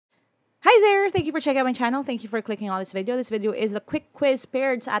Hi there! Thank you for checking out my channel. Thank you for clicking on this video. This video is the quick quiz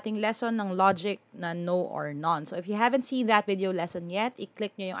paired sa ating lesson ng logic na no or none. So if you haven't seen that video lesson yet,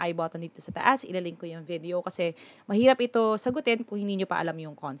 i-click nyo yung I button dito sa taas. Ilalink ko yung video kasi mahirap ito sagutin kung hindi nyo pa alam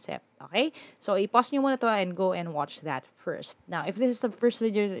yung concept. Okay? So i-pause nyo muna to and go and watch that first. Now, if this is the first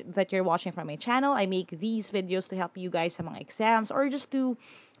video that you're watching from my channel, I make these videos to help you guys sa mga exams or just to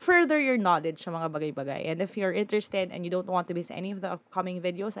further your knowledge sa mga bagay-bagay. And if you're interested and you don't want to miss any of the upcoming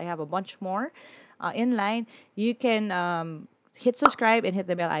videos, I have a bunch more in line. You can hit subscribe and hit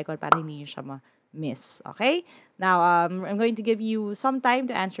the bell icon para hindi nyo siya ma-miss. Okay? Now, I'm going to give you some time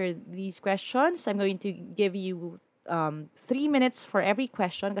to answer these questions. I'm going to give you 3 minutes for every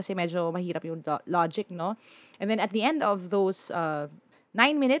question kasi medyo mahirap yung logic, no? And then at the end of those 9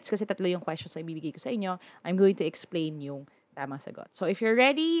 minutes, kasi tatlo yung questions na ibibigay ko sa inyo, I'm going to explain yung tamang sagot. So if you're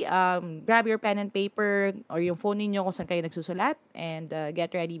ready, grab your pen and paper or yung phone ninyo kung saan kayo nagsusulat and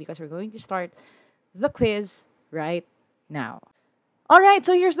get ready because we're going to start the quiz right now. Alright,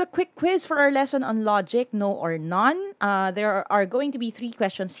 so here's the quick quiz for our lesson on logic, no or none. There are going to be 3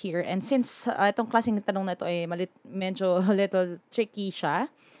 questions here and since itong klaseng tanong na ito ay medyo little tricky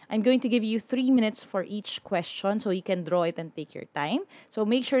siya, I'm going to give you 3 minutes for each question so you can draw it and take your time. So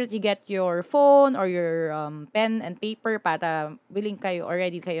make sure that you get your phone or your pen and paper para willing kayo or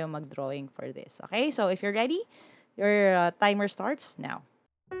ready kayo mag-drawing for this. Okay, so if you're ready, your timer starts now.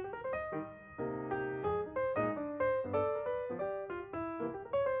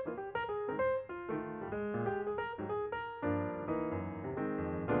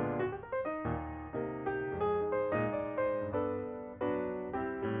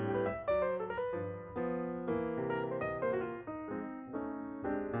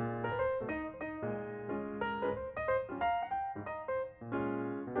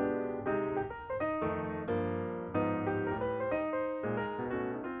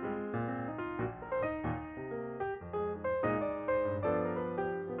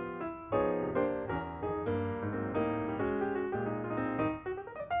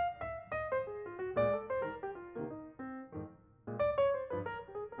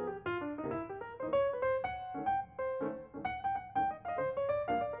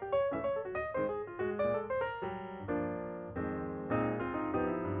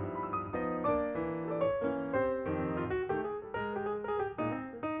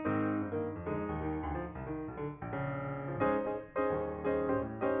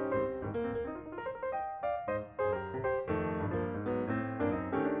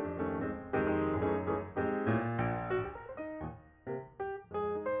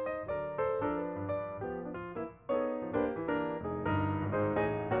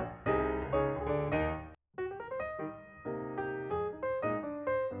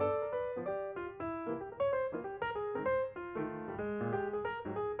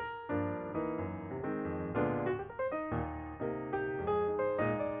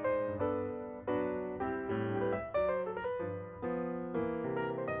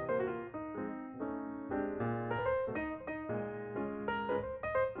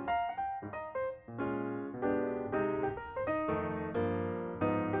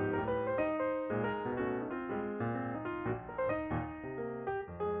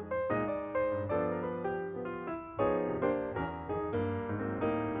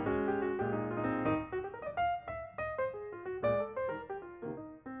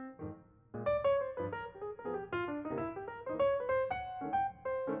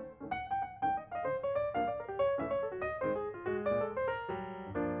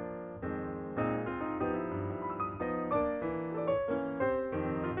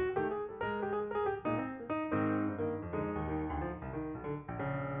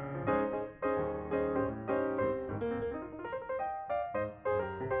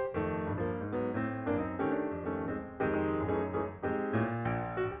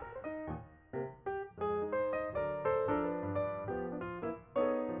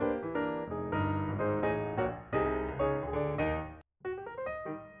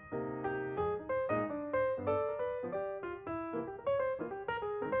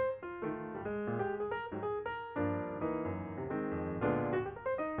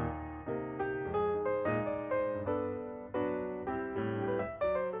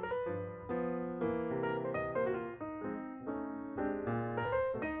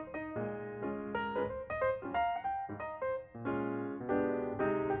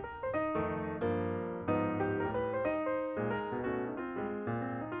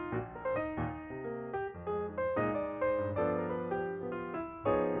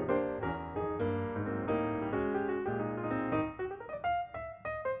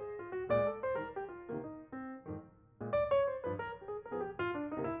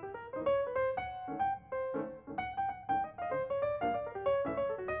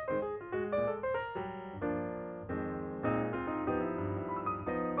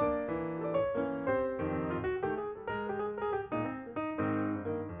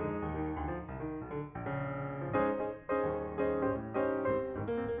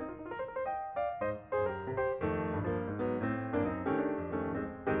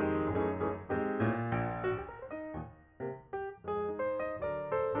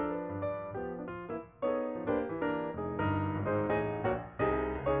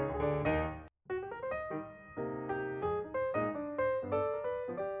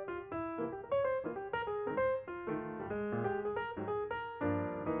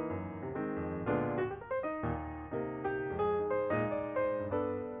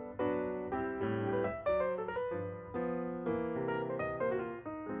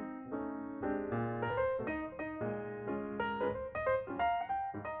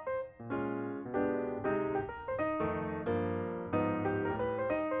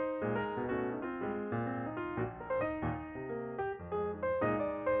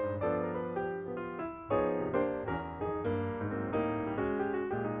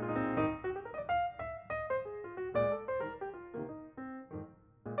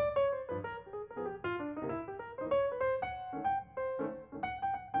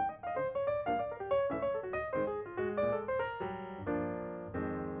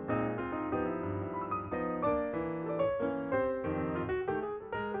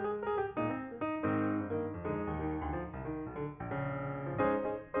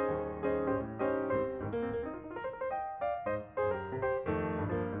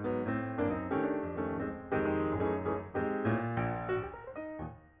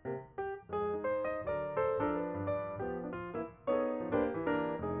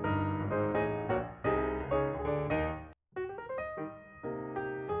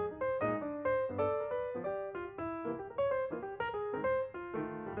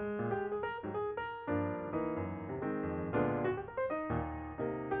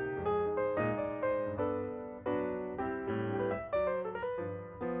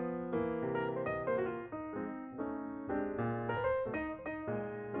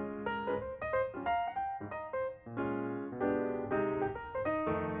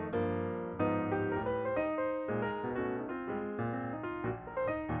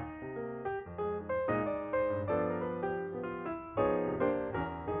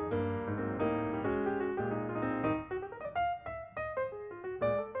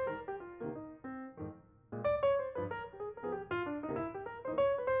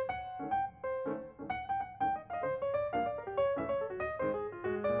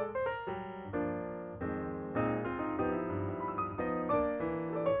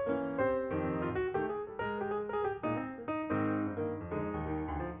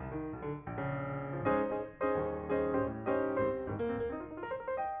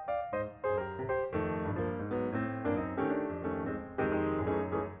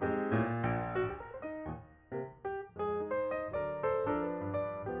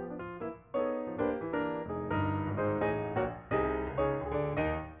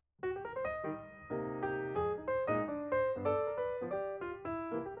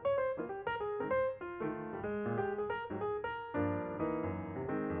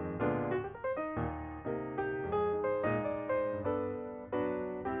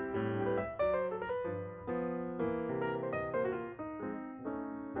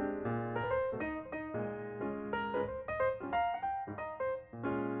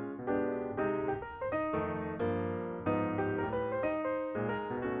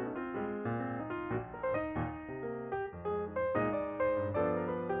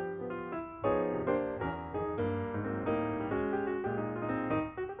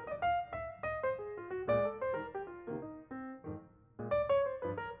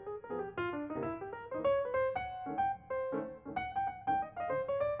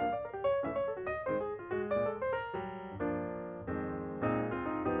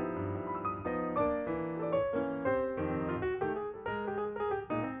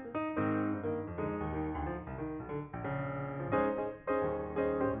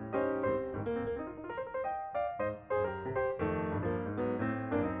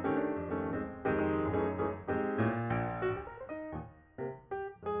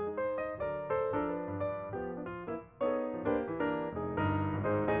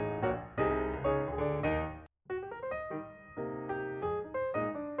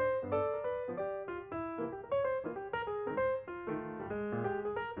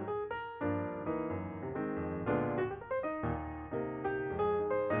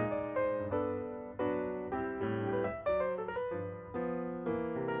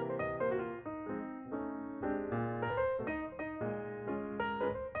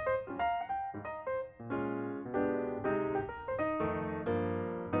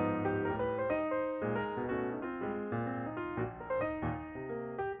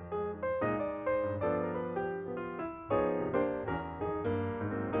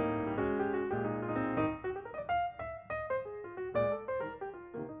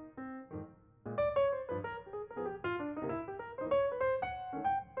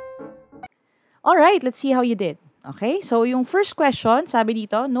 Alright, let's see how you did. Okay, so yung first question, sabi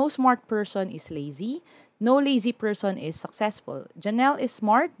dito, no smart person is lazy. No lazy person is successful. Janelle is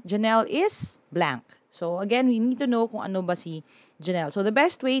smart. Janelle is blank. So again, we need to know kung ano ba si Janelle. So the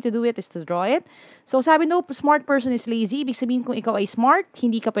best way to do it is to draw it. So sabi no smart person is lazy. Ibig sabihin kung ikaw ay smart,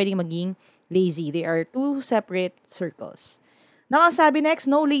 hindi ka pwedeng maging lazy. They are two separate circles. Now, ang sabi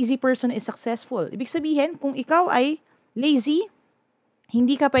next, no lazy person is successful. Ibig sabihin, kung ikaw ay lazy,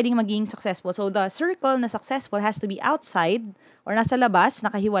 hindi ka pwedeng maging successful. So, the circle na successful has to be outside or nasa labas,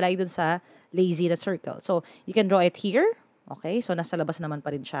 nakahiwalay dun sa lazy na circle. So, you can draw it here. Okay? So, nasa labas naman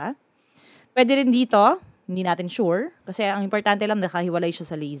pa rin siya. Pwede rin dito. Hindi natin sure. Kasi ang importante lang, nakahiwalay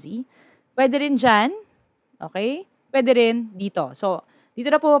siya sa lazy. Pwede rin dyan. Okay? Pwede rin dito. So, dito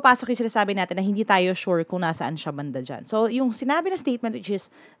na po papasok yung sinasabi natin na hindi tayo sure kung nasaan siya banda dyan. So, yung sinabi na statement which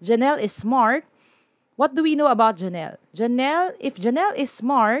is, Janelle is smart. What do we know about Janelle? If Janelle is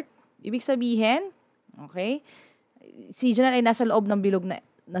smart, ibig sabihin, okay, si Janelle ay nasa loob ng bilog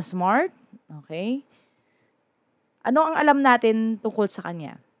na smart, okay? Ano ang alam natin tungkol sa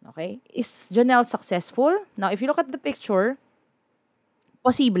kanya? Okay? Is Janelle successful? Now, if you look at the picture,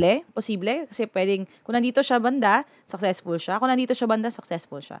 posible, kasi pwedeng, kung nandito siya banda, successful siya. Kung nandito siya banda,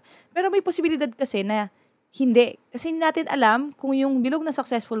 successful siya. Pero may posibilidad kasi na hindi. Kasi hindi natin alam kung yung bilog na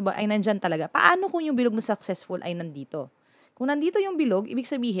successful ba ay nandyan talaga. Paano kung yung bilog na successful ay nandito? Kung nandito yung bilog, ibig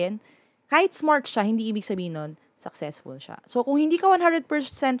sabihin, kahit smart siya, hindi ibig sabihin nun, successful siya. So, kung hindi ka 100%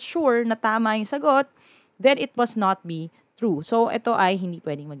 sure na tama yung sagot, then it must not be true. So, ito ay hindi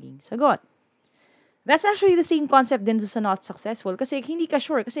pwedeng maging sagot. That's actually the same concept din sa not successful. Kasi hindi ka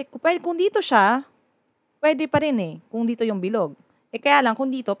sure. Kasi kung dito siya, pwede pa rin eh. Kung dito yung bilog. Kaya lang, kung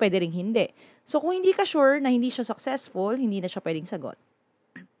dito, pwede rin hindi. So, kung hindi ka sure na hindi siya successful, hindi na siya pwedeng sagot.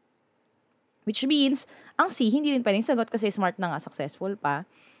 Which means, ang C, hindi rin pwedeng sagot kasi smart na nga, successful pa.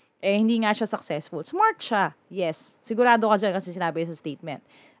 Hindi nga siya successful. Smart siya. Yes. Sigurado ka dyan kasi sinabi sa statement.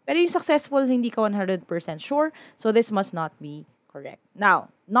 Pero yung successful, hindi ka 100% sure. So, this must not be correct.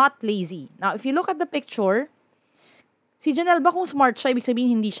 Now, not lazy. Now, if you look at the picture, si Janelle ba kung smart siya, ibig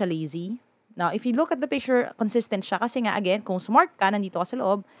sabihin hindi siya lazy? Now, if you look at the picture, consistent siya. Kasi nga, again, kung smart ka, nandito ka sa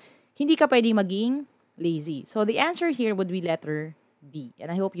loob, hindi ka pwede maging lazy. So, the answer here would be letter D.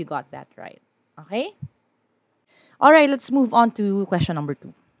 And I hope you got that right. Okay? Alright, let's move on to question number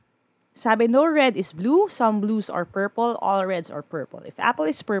 2. Sabi, no red is blue. Some blues are purple. All reds are purple. If apple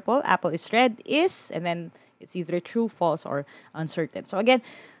is purple, apple is red, is, and then it's either true, false, or uncertain. So, again,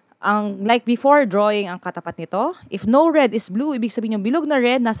 like before, drawing ang katapat nito. If no red is blue, ibig sabihin yung bilog na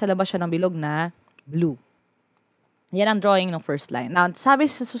red, nasa labas siya ng bilog na blue. Yan ang drawing ng first line. Now, sabi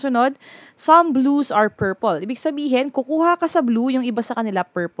sa susunod, some blues are purple. Ibig sabihin, kukuha ka sa blue, yung iba sa kanila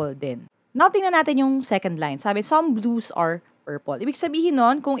purple din. Now, tingnan natin yung second line. Sabi, some blues are purple. Ibig sabihin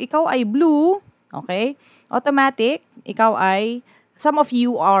nun, kung ikaw ay blue, okay, automatic, ikaw ay, some of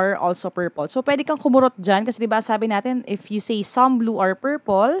you are also purple. So, pwede kang kumurot dyan kasi diba sabi natin, if you say some blue are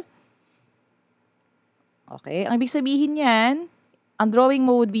purple, okay, ang ibig sabihin yan, ang drawing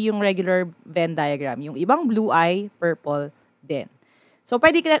mo would be yung regular Venn diagram. Yung ibang blue ay purple din. So,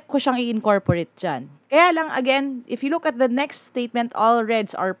 pwede ko siyang i-incorporate dyan. Kaya lang, again, if you look at the next statement, all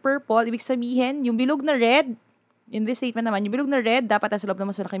reds are purple, ibig sabihin, yung bilog na red, in this statement naman, yung bilog na red, dapat nasa loob na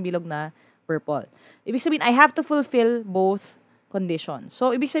mas malaking bilog na purple. Ibig sabihin, I have to fulfill both conditions.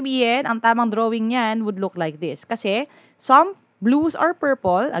 So, ibig sabihin, ang tamang drawing niyan would look like this. Kasi, some blues are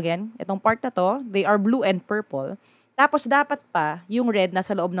purple. Again, itong part na to, they are blue and purple. Tapos, dapat pa, yung red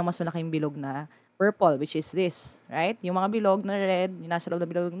nasa loob ng mas malaking bilog na purple, which is this, right? Yung mga bilog na red, yung nasa loob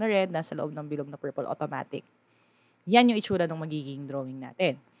ng bilog na red, nasa loob ng bilog na purple, automatic. Yan yung itsura ng magiging drawing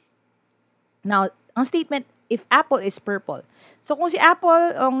natin. Now, ang statement, if apple is purple. So, kung si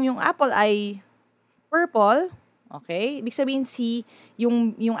apple, yung apple ay purple, okay, ibig sabihin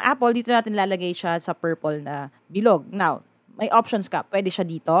yung apple, dito natin lalagay siya sa purple na bilog. Now, may options ka. Pwede siya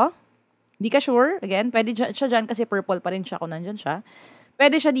dito. Hindi ka sure. Again, pwede siya dyan kasi purple pa rin siya kung nandyan siya.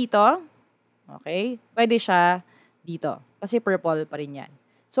 Pwede siya dito. Okay? Pwede siya dito. Kasi purple pa rin yan.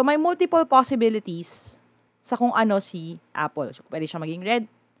 So, may multiple possibilities sa kung ano si apple. So, pwede siya maging red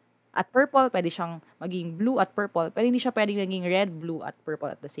at purple. Pwede siyang maging blue at purple. Pero hindi siya pwedeng maging red, blue, at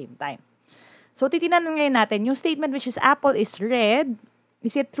purple at the same time. So, titinan ngayon natin, yung statement which is apple is red,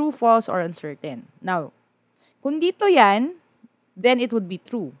 is it true, false, or uncertain? Now, kung dito yan, then it would be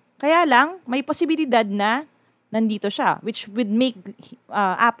true. Kaya lang, may posibilidad na nandito siya, which would make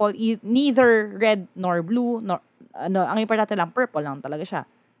apple neither red nor blue, nor, ang importante lang, purple lang talaga siya.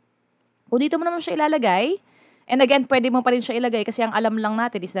 Kung dito mo naman siya ilalagay, and again, pwede mo pa rin siya ilagay kasi ang alam lang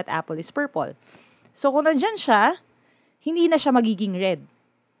natin is that apple is purple. So, kung nandyan siya, hindi na siya magiging red.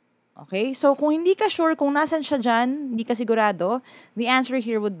 Okay? So, kung hindi ka sure kung nasan siya dyan, hindi ka sigurado, the answer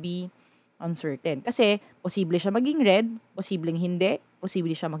here would be uncertain. Kasi, posible siya maging red, posibleng hindi,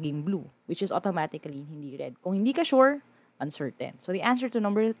 posible siya maging blue, which is automatically hindi red. Kung hindi ka sure, uncertain. So, the answer to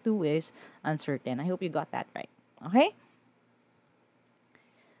number 2 is uncertain. I hope you got that right. Okay?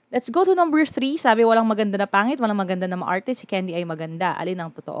 Let's go to number 3. Sabi, walang maganda na pangit, walang maganda na maarte. Si Candy ay maganda. Alin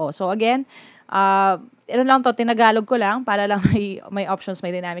ang totoo? So again, ano lang to, tinagalog ko lang para lang may options,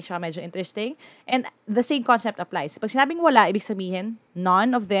 may dynamics siya, medyo interesting. And the same concept applies. Pag sinabing wala, ibig sabihin,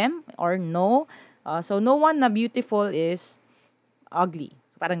 none of them or no. So no one na beautiful is ugly.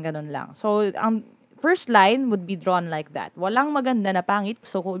 Parang ganun lang. So ang first line would be drawn like that. Walang maganda na pangit.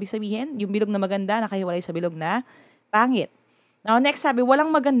 So kung ibig sabihin, yung bilog na maganda nakahiwalay sa bilog na pangit. Now, next sabi, walang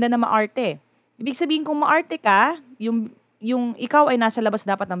maganda na maarte. Ibig sabihin, kung maarte ka, yung ikaw ay nasa labas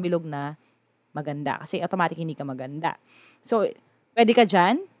dapat ng bilog na maganda. Kasi automatic hindi ka maganda. So, pwede ka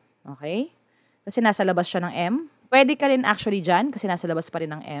dyan. Okay? Kasi nasa labas siya ng M. Pwede ka rin actually dyan, kasi nasa labas pa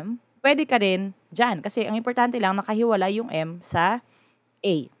rin ng M. Pwede ka rin dyan, kasi ang importante lang, nakahiwala yung M sa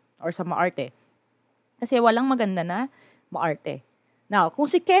A or sa maarte. Kasi walang maganda na maarte. Now, kung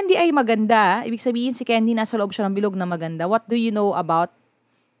si Candy ay maganda, ibig sabihin si Candy nasa loob siya ng bilog na maganda, what do you know about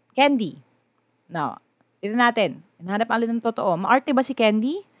Candy? Now, tignan natin. Hinahanap ang ng totoo. Maarte ba si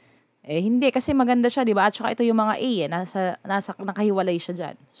Candy? Eh, hindi. Kasi maganda siya, di ba? At saka ito yung mga A, nakahiwalay siya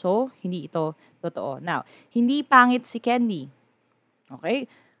dyan. So, hindi ito totoo. Now, hindi pangit si Candy. Okay?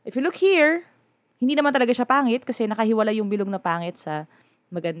 If you look here, hindi naman talaga siya pangit kasi nakahiwalay yung bilog na pangit sa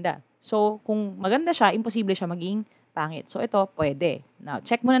maganda. So, kung maganda siya, imposible siya maging pangit. So, ito, pwede. Now,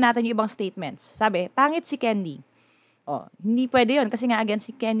 check muna natin yung ibang statements. Sabi, pangit si Candy. Oh, hindi pwede yun. Kasi nga, again,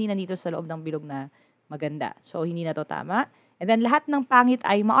 si Candy nandito sa loob ng bilog na maganda. So, hindi na to tama. And then, lahat ng pangit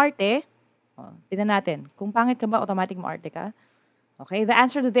ay maarte. Oh, tignan natin. Kung pangit ka ba, automatic maarte ka. Okay? The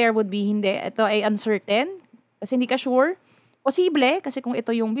answer there would be hindi. Ito ay uncertain. Kasi hindi ka sure. Posible. Kasi kung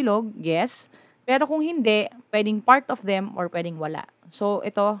ito yung bilog, yes. Pero kung hindi, pwedeng part of them or pwedeng wala. So,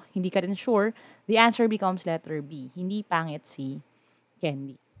 ito, hindi ka rin sure. The answer becomes letter B. Hindi pangit si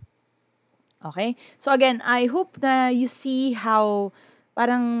Candy. Okay? So, again, I hope na you see how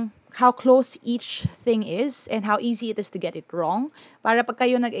close each thing is and how easy it is to get it wrong. Para pag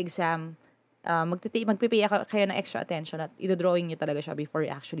kayo nag-exam, magpipay kayo ng extra attention at idodrawing nyo talaga siya before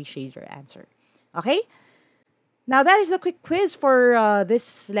you actually shade your answer. Okay? Now, that is the quick quiz for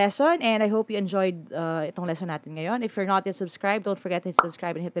this lesson, and I hope you enjoyed itong lesson natin ngayon. If you're not yet subscribed, don't forget to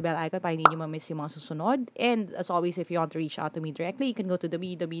subscribe and hit the bell icon para hindi nyo ma-miss yung mga susunod. And as always, if you want to reach out to me directly, you can go to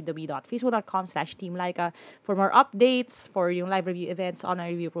www.facebook.com/Team Lyqa for more updates, for yung live review events,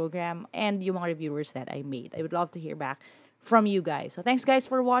 online review program, and yung mga reviewers that I made. I would love to hear back from you guys. So thanks guys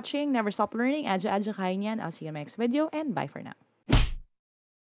for watching. Never stop learning. Adja kaya niyan. I'll see you in my next video, and bye for now.